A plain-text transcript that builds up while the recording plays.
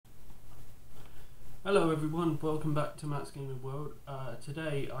Hello everyone, welcome back to Matt's Gaming World.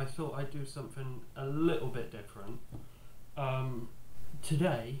 Today I thought I'd do something a little bit different.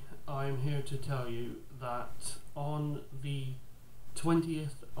 Today I'm here to tell you that on the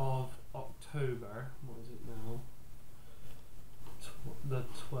 20th of October, what is it now? The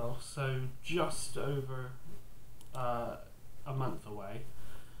 12th, so just over a month away,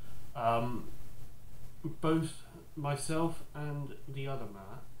 both myself and the other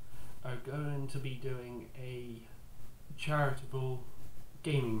Matt are going to be doing a charitable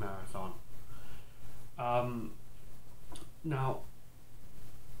gaming marathon. Now,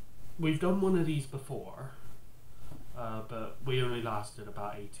 we've done one of these before, but we only lasted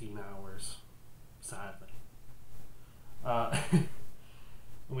about 18 hours, sadly.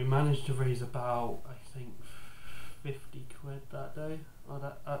 We managed to raise about, I think, 50 quid that day, or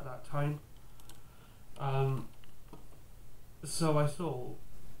at that time. So I thought,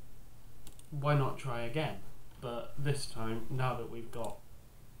 why not try again? But this time, now that we've got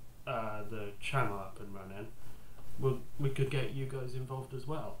the channel up and running, we could get you guys involved as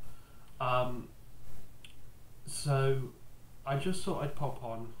well. So I just thought I'd pop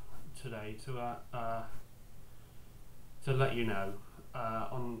on today to let you know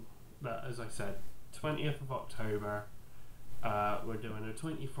on that, as I said, 20th of October, we're doing a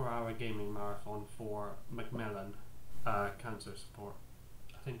 24-hour gaming marathon for Macmillan Cancer Support.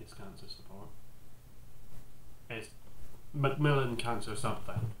 I think it's cancer support. It's Macmillan Cancer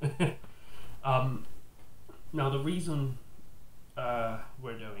something. Now the reason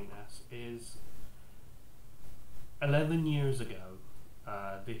we're doing this is 11 years ago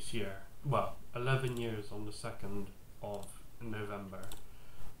this year, well, 11 years on the 2nd of November,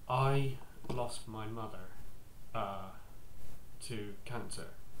 I lost my mother to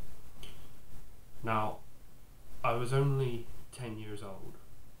cancer. Now, I was only 10 years old.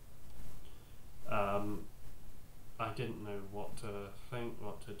 I didn't know what to think,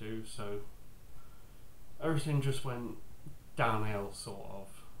 what to do, so everything just went downhill, sort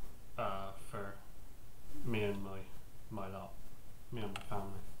of, for me and my lot, me and my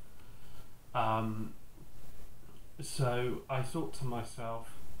family. So I thought to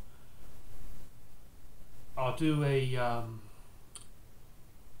myself, I'll do like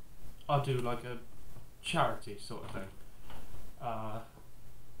a charity sort of thing.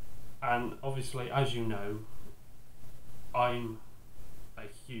 And obviously, as you know, I'm a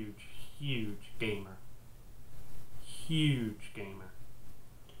huge gamer. Huge gamer.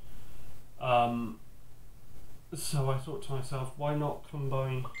 So I thought to myself, why not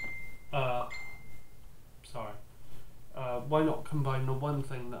combine why not combine the one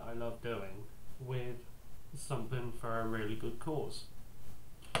thing that I love doing with something for a really good cause?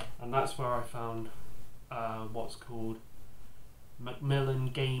 And that's where I found what's called Macmillan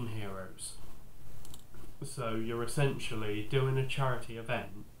Game Heroes. So you're essentially doing a charity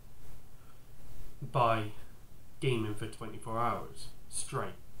event by gaming for 24 hours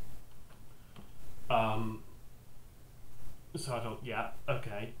straight. So I thought, yeah,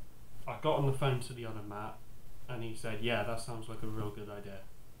 okay. I got on the phone to the other Matt, and he said, yeah, that sounds like a real good idea.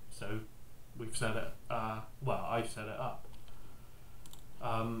 So we've set it, I've set it up.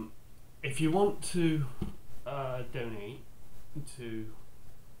 If you want to donate to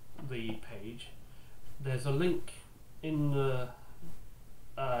the page, there's a link in the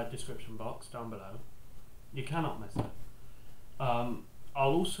description box down below. You cannot miss it. I'll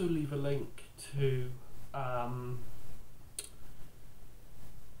also leave a link to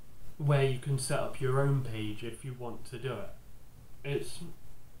where you can set up your own page if you want to do it.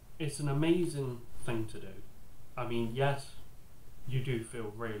 It's an amazing thing to do. I mean, yes, you do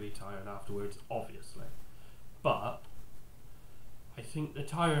feel really tired afterwards, obviously, but I think the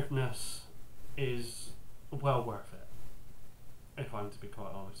tiredness is well worth it, if I'm to be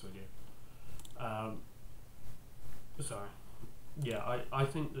quite honest with you. I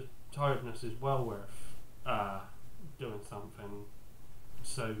think the tiredness is well worth doing something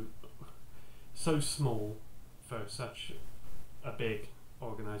so small for such a big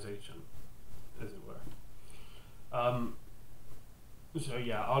organisation, as it were. So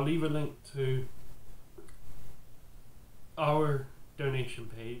yeah, I'll leave a link to our donation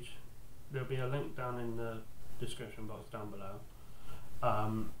page. There'll be a link down in the description box down below.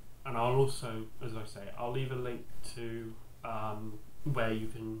 And I'll also, as I say, I'll leave a link to where you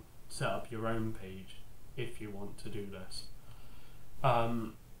can set up your own page if you want to do this.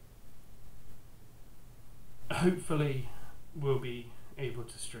 Hopefully we'll be able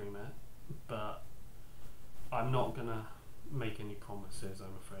to stream it, but I'm not gonna make any promises,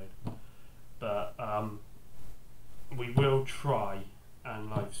 I'm afraid. But we will try and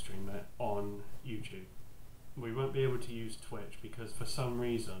live stream it on YouTube. YouTube. We won't be able to use Twitch because for some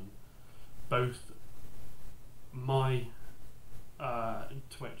reason both my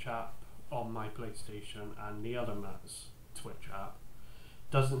Twitch app on my PlayStation and the other Matt's Twitch app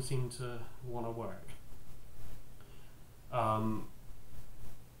doesn't seem to want to work.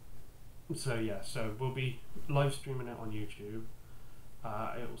 So yeah, so we'll be live streaming it on YouTube.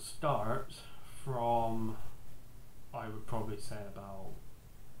 It will start from, I would probably say, about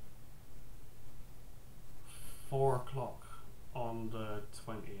 4 o'clock on the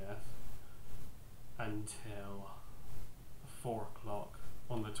 20th until 4 o'clock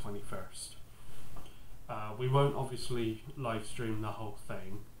on the 21st. We won't obviously live stream the whole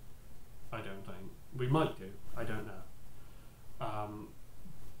thing, I don't think. We might do, I don't know.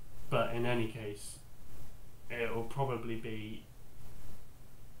 But in any case, it will probably be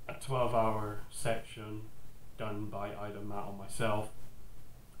a 12-hour section done by either Matt or myself,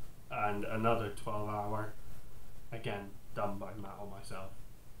 and another 12-hour again done by Matt or myself.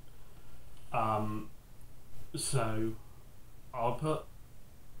 So I'll put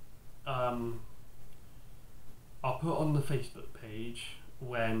on the Facebook page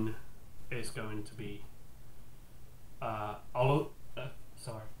when it's going to be. I'll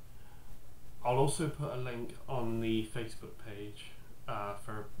also put a link on the Facebook page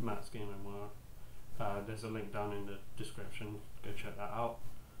for MattsGaming World. There's a link down in the description. Go check that out.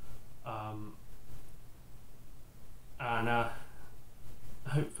 And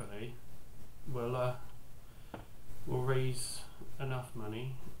hopefully we'll raise enough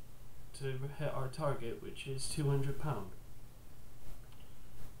money to hit our target, which is £200.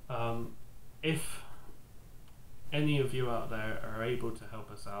 If any of you out there are able to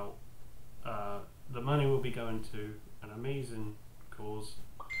help us out, the money will be going to an amazing cause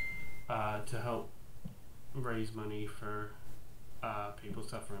to help raise money for people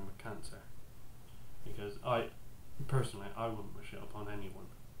suffering with cancer. Because I personally, I wouldn't wish it upon anyone,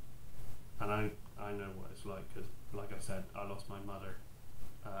 and I know what it's like, because like I said, I lost my mother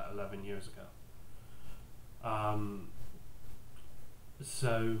 11 years ago.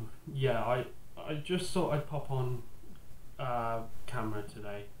 So yeah, I just thought I'd pop on camera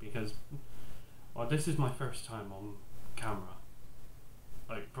today because, well, this is my first time on camera.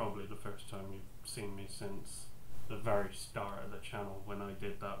 Like, probably the first time you've seen me since the very start of the channel, when I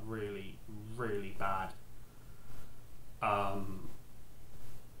did that really, really bad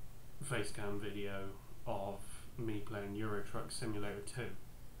facecam video of me playing Euro Truck Simulator 2.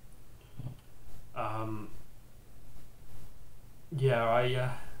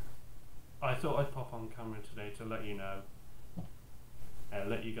 Yeah, I thought I'd pop on camera today to let you know,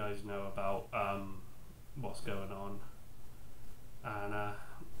 let you guys know about what's going on, and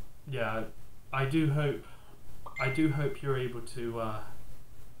yeah, I do hope you're able to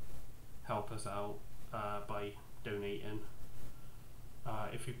help us out by donating.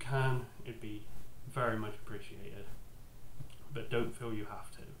 If you can, it'd be very much appreciated, but don't feel you have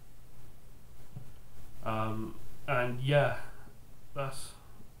to. And yeah, that's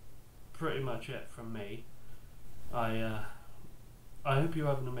pretty much it from me. I hope you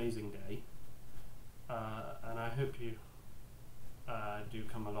have an amazing day, and I hope you do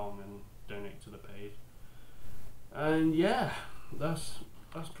come along and donate to the page. And yeah, that's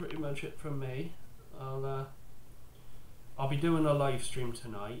pretty much it from me. I'll be doing a live stream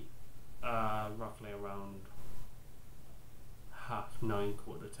tonight, roughly around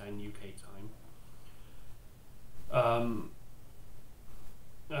 9:30, 10:15 UK time.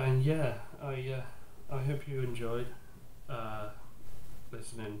 And yeah, I hope you enjoyed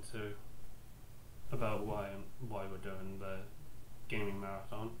listening to about why we're doing the gaming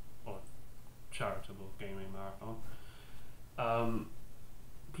marathon, or charitable gaming marathon.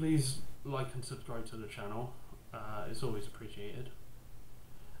 Please like and subscribe to the channel. It's always appreciated.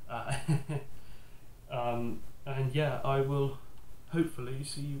 And yeah, I will hopefully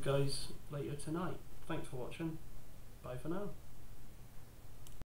see you guys later tonight. Thanks for watching. Bye for now.